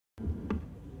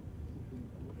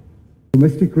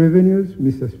Domestic revenues,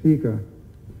 Mr. Speaker,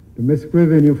 domestic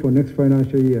revenue for next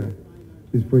financial year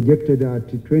is projected at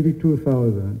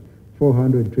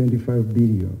 22,425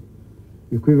 billion,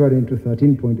 equivalent to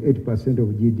 13.8%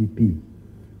 of GDP,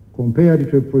 compared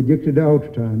to a projected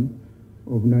outturn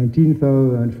of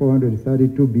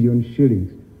 19,432 billion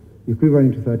shillings,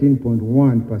 equivalent to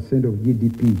 13.1% of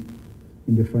GDP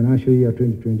in the financial year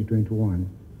 2020-21.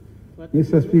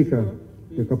 Mr. Speaker,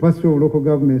 the capacity of local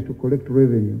governments to collect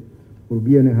revenue will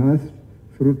be enhanced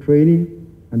through training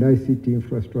and ICT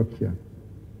infrastructure.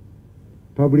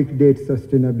 Public debt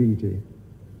sustainability.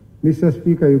 Mr.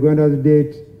 Speaker, Uganda's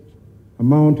debt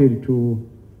amounted to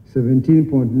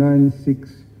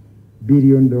 $17.96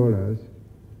 billion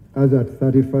as at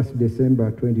 31st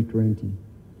December 2020,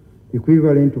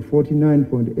 equivalent to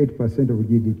 49.8% of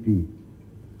GDP.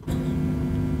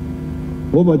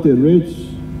 Poverty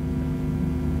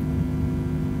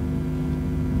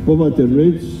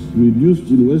rates reduced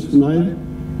in West Nile,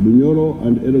 Bunyoro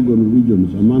and Elgon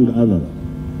regions, among others.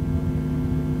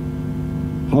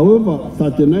 However,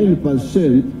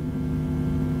 39%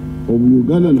 of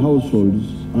Ugandan households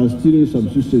are still in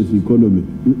subsistence economy.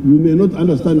 You may not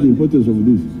understand the importance of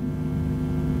this.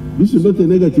 This is not a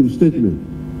negative statement.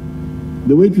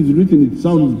 The way it is written, it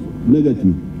sounds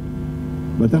negative,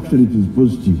 but actually it is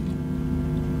positive.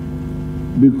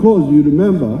 Because you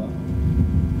remember,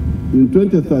 in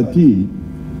 2013,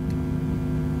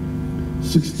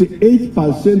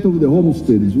 68% of the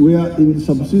homesteads were in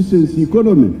subsistence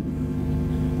economy.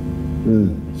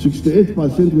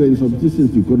 68% were in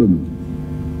subsistence economy.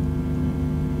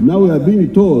 Now we are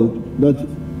being told that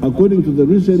according to the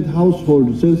recent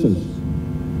household census,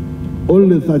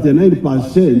 only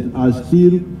 39% are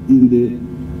still in the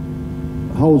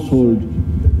household,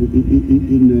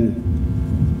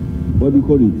 what do you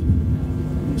call it?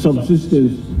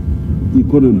 Subsistence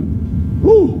economy.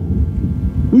 Ooh.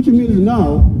 Which means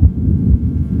now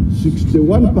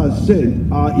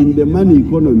 61% are in the money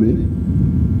economy.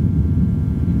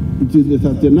 It is the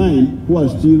 39 who are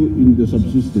still in the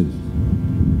subsistence.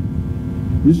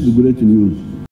 This is great news.